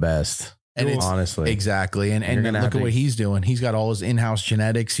label at best. And it's honestly, exactly. And look at what he's doing. He's got all his in-house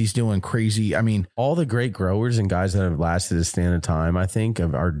genetics. He's doing crazy. I mean, all the great growers and guys that have lasted a stand of time, I think,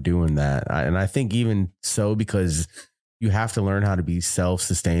 are doing that. And I think even so, because you have to learn how to be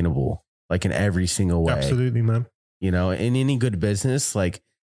self-sustainable, like in every single way. Absolutely, man. In any good business, like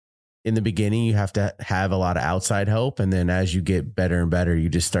in the beginning, you have to have a lot of outside help. And then as you get better and better, you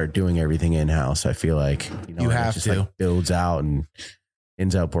just start doing everything in-house. I feel like, you have just to. Like builds out and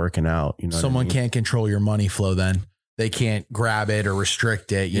ends up working out. Someone can't control your money flow then. they can't grab it or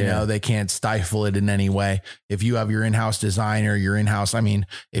restrict it. You know, they can't stifle it in any way. If you have your in-house designer, your in-house, I mean,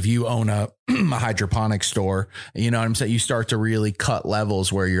 if you own a hydroponic store, you know what I'm saying? You start to really cut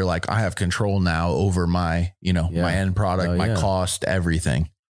levels where you're like, I have control now over my, you know, my end product, my cost,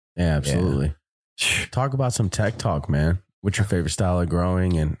 everything. Yeah, absolutely. Yeah. Talk about some tech talk, man. What's your favorite style of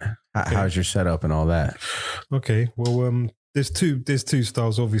growing and how's your setup and all that? Okay. Well, there's two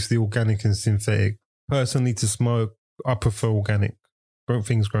styles, obviously organic and synthetic. Personally, to smoke, I prefer organic,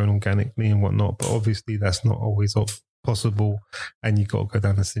 things grown organically and whatnot, but obviously that's not always possible, and you got to go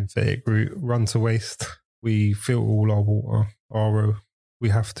down the synthetic route. Run to waste. We filter all our water. RO. We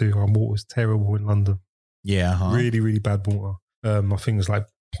have to. Our water's terrible in London. Yeah, really, really bad water. I think it's like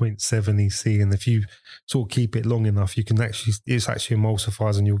 0.7 EC, and if you sort of keep it long enough, you can it's actually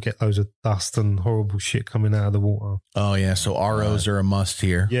emulsifies, and you'll get loads of dust and horrible shit coming out of the water. Oh yeah, so ROs are a must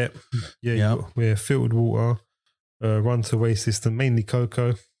here. Yep. We're filtered water. Run to waste system, mainly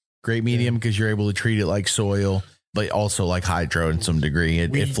cocoa. Great medium because you're able to treat it like soil, but also like hydro in some degree.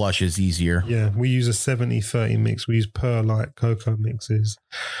 It flushes easier. Yeah, we use a 70-30 mix. We use Perlite cocoa mixes.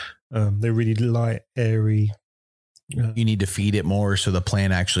 They're really light, airy. You need to feed it more so the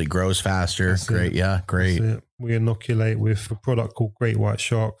plant actually grows faster. That's great. It. Yeah, great. We inoculate with a product called Great White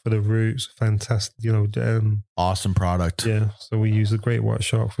Shark for the roots. Fantastic, awesome product. Yeah, so we use the Great White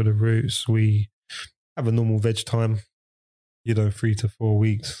Shark for the roots. We have a normal veg time, 3 to 4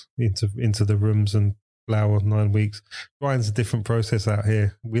 weeks into the rooms, and flower 9 weeks. Drying's a different process out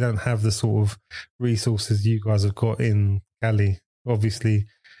here. We don't have the sort of resources you guys have got in Cali. Obviously,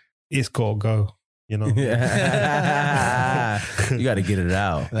 it's got to go. You got to get it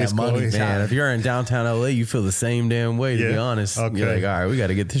out. That money, man. If you're in downtown LA, you feel the same damn way, to be honest. Okay. You're like, all right, we got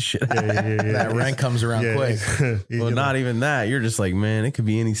to get this shit out. That rent comes around quick. Well, not even that. You're just like, man, it could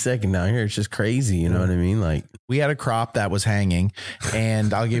be any second down here. It's just crazy. You know what I mean? Like, we had a crop that was hanging,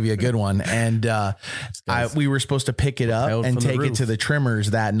 and I'll give you a good one. And we were supposed to pick it up and take it to the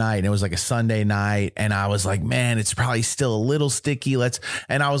trimmers that night. And it was like a Sunday night. And I was like, man, it's probably still a little sticky.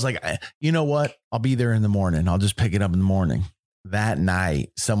 And I was like, you know what? I'll be there in the morning. I'll just pick it up in the morning. That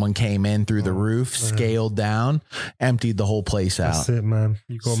night, someone came in through the roof, scaled down, emptied the whole place out. That's it, man.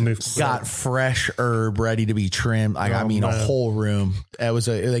 You got to move. Got fresh herb ready to be trimmed. A whole room. It was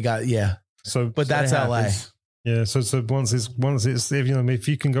but that's LA. Yeah. So once it's if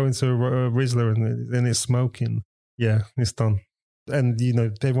you can go into a Rizzler and it's smoking, it's done. And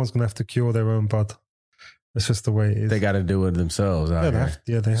everyone's gonna have to cure their own bud. That's just the way it is. They got to do it themselves out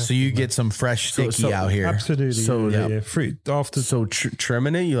here. They have so you get some fresh sticky out here. Absolutely. So fruit after. So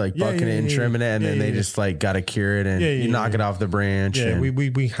trimming it, you like bucking it and trimming it, and then they just like got to cure it and you knock it off the branch. Yeah,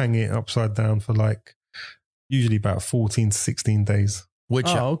 we hang it upside down for like usually about 14 to 16 days. Which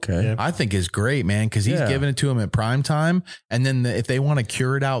I think is great, man, because he's giving it to them at prime time. And then if they want to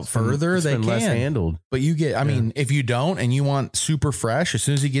cure it out further, they can. Less handled. But you get, I mean, if you don't and you want super fresh, as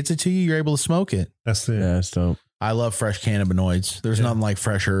soon as he gets it to you, you're able to smoke it. That's it. Yeah, that's dope. I love fresh cannabinoids. There's nothing like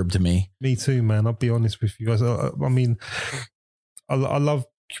fresh herb to me. Me too, man. I'll be honest with you guys. I mean, I love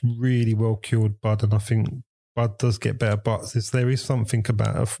really well cured bud, and I think bud does get better, but there is something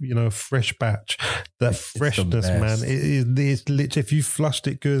about a fresh batch. That freshness, man. It's literally, if you flushed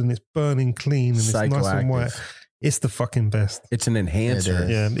it good and it's burning clean and it's nice and white, it's the fucking best. It's an enhancer.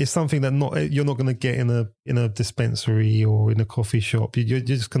 It's something that you're not going to get in a dispensary or in a coffee shop. You're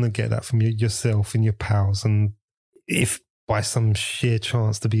just going to get that from yourself and your pals. And if by some sheer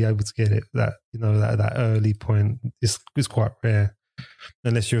chance to be able to get it, that early point is quite rare,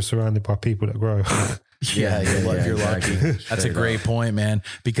 unless you're surrounded by people that grow. You're lucky. That's a great point, man,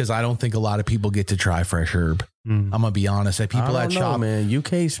 because I don't think a lot of people get to try fresh herb. I'm gonna be honest. People that shop, man,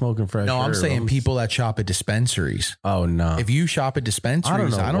 UK smoking fresh. No, herb. I'm saying people that shop at dispensaries. Oh no! If you shop at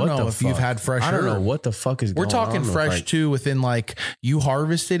dispensaries, I don't know if you've had fresh herb. I don't know what the fuck is. We're talking fresh too. Within you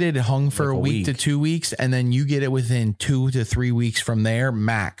harvested it, hung for a week to 2 weeks, and then you get it within 2 to 3 weeks from there,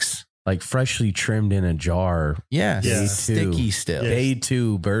 max. Like freshly trimmed in a jar. Sticky still. Day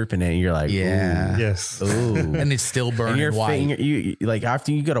 2 burping it. You're like, ooh. Yes. Ooh. And it's still burning and your white. Finger, you like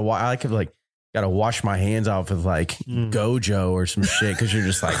after you gotta wash my hands off with Gojo or some shit because you're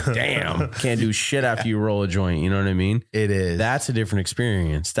just like, damn, can't do shit after you roll a joint. You know what I mean? It is. That's a different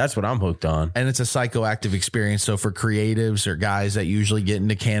experience. That's what I'm hooked on. And it's a psychoactive experience. So for creatives or guys that usually get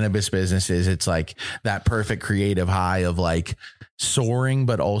into cannabis businesses, it's like that perfect creative high of soaring,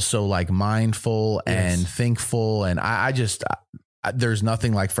 but also mindful and thinkful. And I just, there's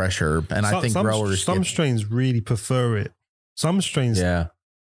nothing like fresh herb. And I think growers, some strains really prefer it. Some strains,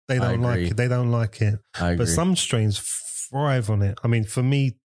 they don't like it. They don't like it. I agree. But some strains thrive on it. I mean, for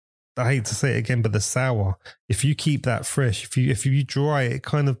me, I hate to say it again, but the sour, if you keep that fresh, if you dry it, it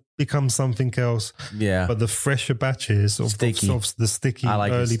kind of becomes something else. Yeah. But the fresher batches of the sticky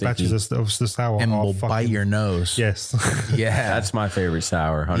early batches of the sour and will bite your nose. Yes. Yeah. That's my favorite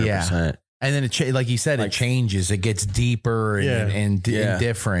sour, 100%. Yeah. And then it like you said, it changes. It gets deeper and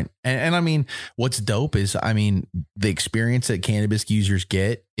different. And I mean, what's dope is, I mean, the experience that cannabis users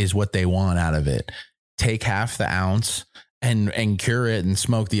get is what they want out of it. Take half the ounce and cure it and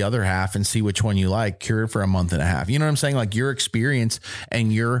smoke the other half and see which one you like. Cure it for a month and a half. You know what I'm saying? Like your experience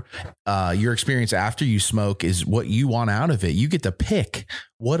and your experience after you smoke is what you want out of it. You get to pick.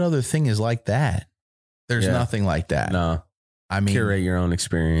 What other thing is like that? There's nothing like that. No. I mean, curate your own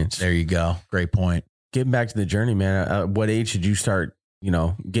experience. There you go. Great point. Getting back to the journey, man. What age did you start,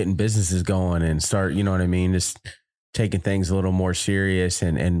 getting businesses going and start, you know what I mean? Just taking things a little more serious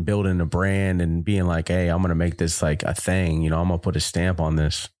and building a brand and being like, hey, I'm going to make this like a thing. I'm going to put a stamp on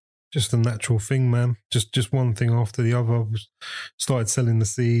this. Just a natural thing, man. Just one thing after the other. Started selling the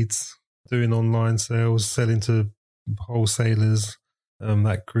seeds, doing online sales, selling to wholesalers.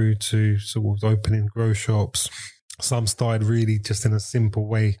 That grew to sort of opening grow shops. Some started really just in a simple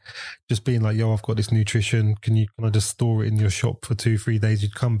way, just being like, yo, I've got this nutrition. Can I just store it in your shop for 2-3 days?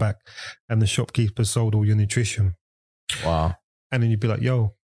 You'd come back and the shopkeeper sold all your nutrition. Wow. And then you'd be like,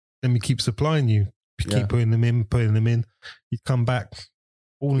 yo, let me keep supplying you. Keep putting them in. You'd come back.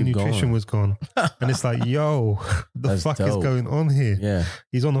 All the nutrition was gone. And it's like, yo, the fuck is going on here? Yeah.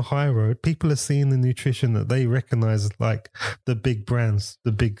 He's on a high road. People are seeing the nutrition that they recognize, like the big brands,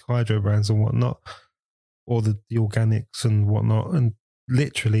 the big hydro brands and whatnot. Or the organics and whatnot. And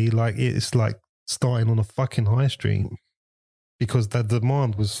literally, like, it's like starting on a fucking high street because the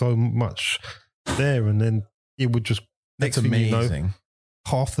demand was so much there. And then it would just, next thing you know,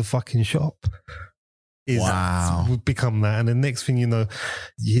 half the fucking shop would become that. And the next thing you know,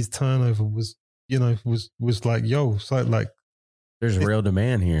 his turnover was, was like, yo, so like, there's real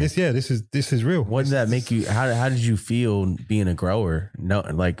demand here. This is real. What did that make you? How did you feel being a grower? No,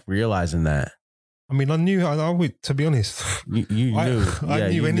 like realizing that. I mean, I knew. I would, to be honest, you knew. I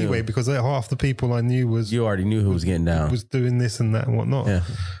knew anyway because half the people I knew was you already knew who was getting down, was doing this and that and whatnot. Yeah.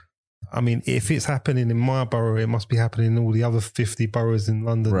 I mean, if it's happening in my borough, it must be happening in all the other 50 boroughs in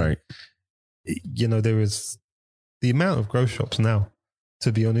London. Right. There is the amount of grow shops now.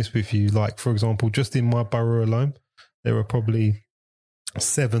 To be honest with you, like for example, just in my borough alone, there are probably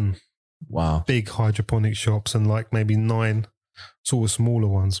 7 big hydroponic shops and like maybe 9 sort of smaller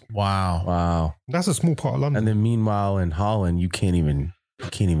ones. Wow. That's a small part of London. And then meanwhile in Holland, you can't even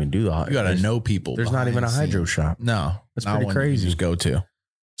do the. You got to know people. There's not even a hydro shop. No, that's pretty crazy. Just go to.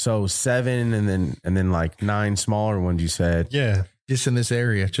 So 7 and then like 9 smaller ones. You said, yeah, just in this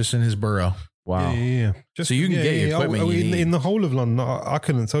area, just in his borough. Wow. Yeah. Just, so you can get your equipment in the whole of London. I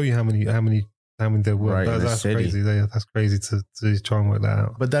couldn't tell you how many there were. Right, that's crazy. That's crazy to try and work that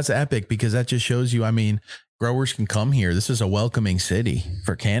out. But that's epic because that just shows you. I mean, growers can come here. This is a welcoming city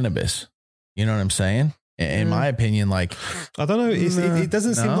for cannabis. You know what I'm saying? In my opinion, like, I don't know. It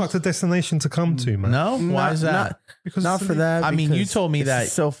doesn't seem like the destination to come to, man. No? Why is that? Because not for that. I mean, you told me that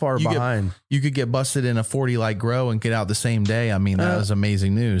so far behind. You could get busted in a 40 light grow and get out the same day. I mean, that was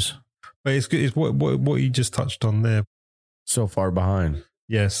amazing news. But it's good. It's what you just touched on there. So far behind.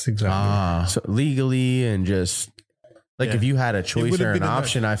 Yes, exactly. So legally and just like if you had a choice or an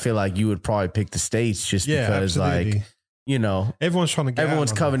option, I feel like you would probably pick the States just because absolutely. Like, everyone's trying to get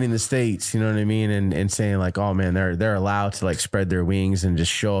everyone's coveting the States, you know what I mean? And saying like, oh man, they're allowed to like spread their wings and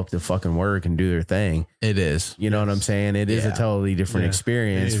just show up to fucking work and do their thing. It is. You know what I'm saying? It is a totally different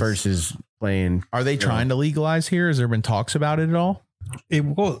experience versus playing. Are they trying to legalize here? Has there been talks about it at all?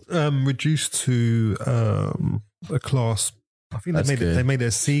 It got reduced to a class. I think they made it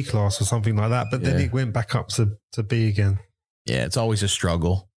a C class or something like that, but then it went back up to B again. Yeah, it's always a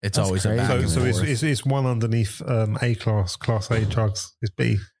struggle. It's always a back and forth. It's one underneath A class A drugs. It's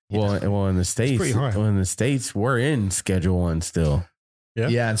B. Well, in the States, we're in Schedule 1 still.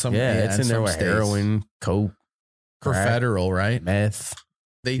 Yeah, and it's in there with heroin, coke, for federal, right? Meth.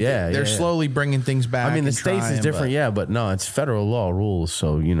 They're slowly bringing things back. I mean, the States is different, but no, it's federal law rules,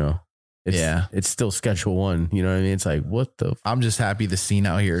 so it's still Schedule 1. You know what I mean? It's like, what the? I'm just happy the scene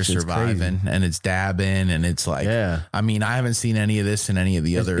out here is surviving and it's dabbing and it's like, I mean, I haven't seen any of this in any of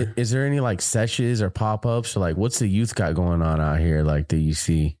the other. Is there any like sessions or pop ups or like what's the youth got going on out here? Like that you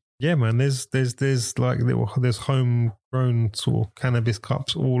see? Yeah, man. There's like there's homegrown sort of cannabis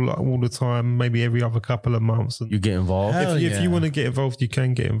cups all the time, maybe every other couple of months. And you get involved. If you want to get involved, you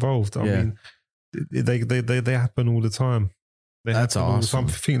can get involved. I mean, they happen all the time. That's awesome. I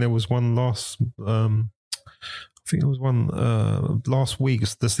think there was one last. I think it was one last week.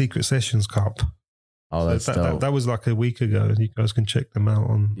 It's the Secret Sessions Cup. Oh, that's dope. That was like a week ago. You guys can check them out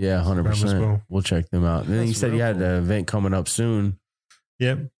on 100%. as well. We'll check them out. And then you said you had an event coming up soon.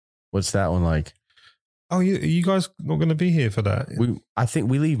 Yep. What's that one like? Oh, you guys not going to be here for that? I think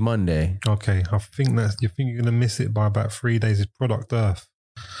we leave Monday. Okay, I think you're going to miss it by about 3 days. It's Product Earth.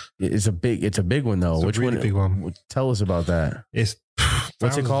 It's a big one though. It's a really big one. Tell us about that. It's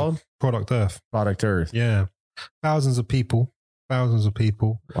what's it called? Product Earth. Product Earth. Yeah, thousands of people.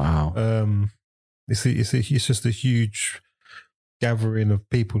 Wow. It's just a huge gathering of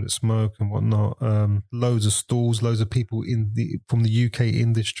people that smoke and whatnot. Loads of stalls, loads of people from the UK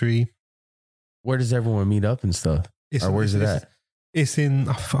industry. Where does everyone meet up and stuff? Where's it at? It's in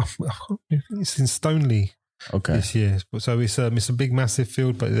Stoneleigh. Okay. This year, so it's a big, massive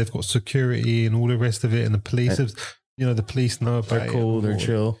field, but they've got security and all the rest of it, and the police, the police know about they're cool, it. They're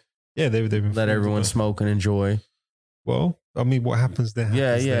chill. Yeah, they let everyone smoke and enjoy. Well, I mean, what happens there?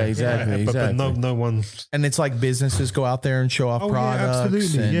 Exactly. But no one. And it's like businesses go out there and show off products.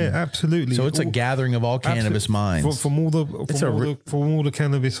 Absolutely. So it's a gathering of all cannabis minds. From all the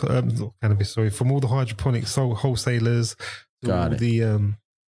cannabis, from all the hydroponics wholesalers,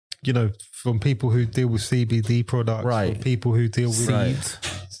 from people who deal with CBD products, right? From people who deal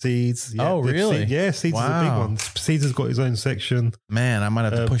with seeds. Yeah, really? Seeds is a big one. Seeds has got his own section. Man, I might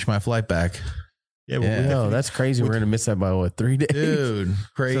have to push my flight back. Yeah, that's crazy. We're going to miss that by 3 days? Dude,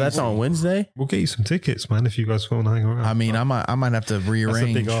 crazy. So that's on Wednesday? We'll get you some tickets, man, if you guys want to hang around. I mean, I might have to rearrange.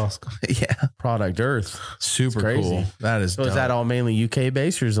 That's a big ask. Yeah. Product Earth. Super cool. That is So is that all mainly UK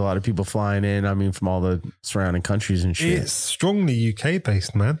based, or is a lot of people flying in, from all the surrounding countries and shit? It's strongly UK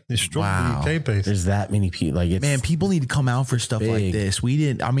based, man. It's strongly UK based. There's that many people. Man, people need to come out for stuff like this. We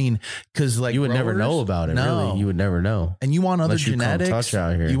didn't, because like you would never know about it, really. You would never know. And you want other Unless genetics. You touch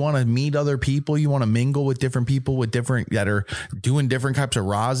out here. You want to meet other people. You want to mingle with different people that are doing different types of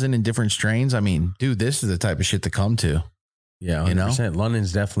rosin and different strains. I mean, dude, this is the type of shit to come to. Yeah, 100%.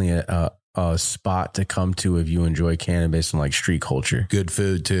 London's definitely a spot to come to if you enjoy cannabis and like street culture. Good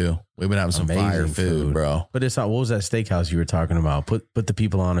food too. We've been having some fire food, bro. But it's not. What was that steakhouse you were talking about? Put the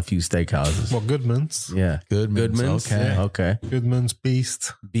people on a few steakhouses. Well, Goodman's. Yeah, Goodman's. Okay, yeah. Okay. Goodman's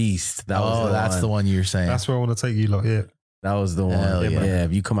Beast. That's the one you're saying. That's where I want to take you, lot. Yeah, that was the one. Yeah.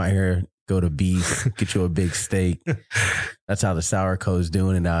 If you come out here, go to Beast, get you a big steak. That's how the Sour Co's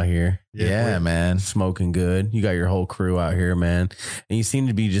doing it out here. Yeah, man. Smoking good. You got your whole crew out here, man. And you seem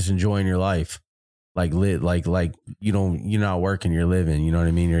to be just enjoying your life. Like you're not working, you're living. You know what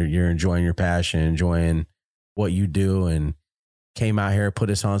I mean? You're enjoying your passion, enjoying what you do, and came out here, put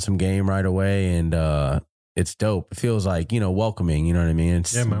us on some game right away, and it's dope. It feels like, welcoming, you know what I mean?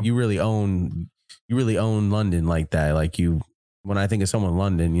 It's, you really own London like that. Like when I think of someone in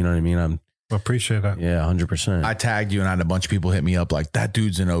London, you know what I mean? I appreciate that. Yeah, 100%. I tagged you and I had a bunch of people hit me up like, that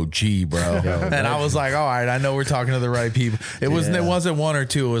dude's an OG, bro. And I was like, all right, I know we're talking to the right people. It wasn't one or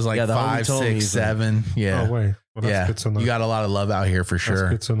two. It was like 5, 6, 7. Yeah. Oh, wait. Well, that's good to know. You got a lot of love out here for sure.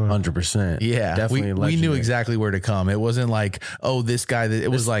 That's good to know. 100%. Yeah. Definitely we knew exactly where to come. It wasn't like, oh, this guy.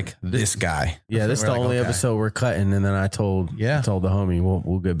 It was like this guy. Yeah, this is the only episode we're cutting. And then I told the homie,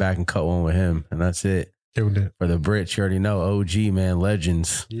 we'll get back and cut one with him. And that's it. Killed it. For the Brits, you already know. OG, man.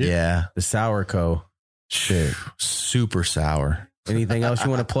 Legends. Yeah. The Sour Co. Shit. Super sour. Anything else you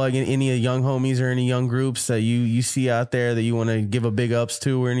want to plug in? Any young homies or any young groups that you see out there that you want to give a big ups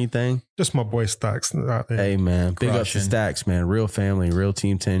to or anything? Just my boy Stacks out there. Hey, man. Big ups to Stacks, man. Real family, real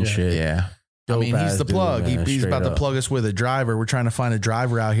Team 10 shit. Yeah. I mean, he's the plug. He's about to plug us with a driver. We're trying to find a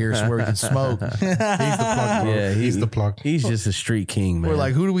driver out here so where we can smoke. He's the plug, bro. Yeah, he's the plug. He's just a street king, man. We're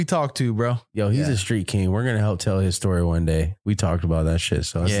like, who do we talk to, bro? Yo, he's a street king. We're going to help tell his story one day. We talked about that shit.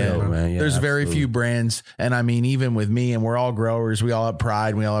 So that's dope, man. Yeah, there's very few brands. And I mean, even with me, and we're all growers, we all have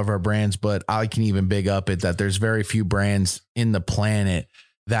pride, we all have our brands, but I can even big up it that there's very few brands in the planet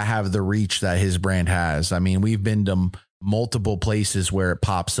that have the reach that his brand has. I mean, we've been to multiple places where it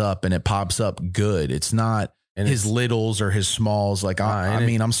pops up and it pops up good. It's not his littles or his smalls. Like,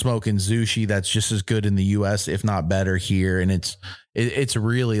 I'm smoking Zushi that's just as good in the US, if not better here. And it's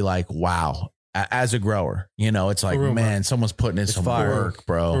really like, wow. As a grower, it's like, man, someone's putting in some work,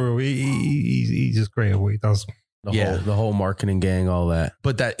 bro. For real, he's just great at what he does. The whole marketing gang, all that.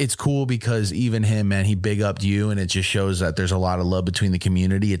 But that it's cool because even him, man, he big upped you, and it just shows that there's a lot of love between the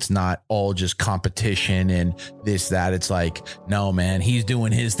community. It's not all just competition and this, that. It's like, no, man, he's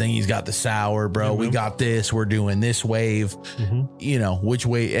doing his thing. He's got the sour, bro. Mm-hmm. We got this. We're doing this wave, which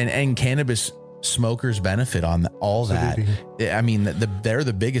way. And cannabis smokers benefit on all Absolutely. that. I mean, they're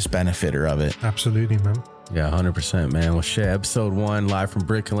the biggest benefiter of it. Absolutely, man. Yeah, 100%, man. Well, shit, episode 1, live from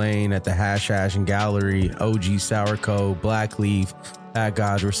Brick Lane at the Hash and Gallery, OG Sourco, Black Leaf. Pat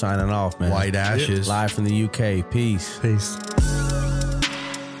Gods, we're signing off, man. White Ashes. Live from the UK. Peace. Peace.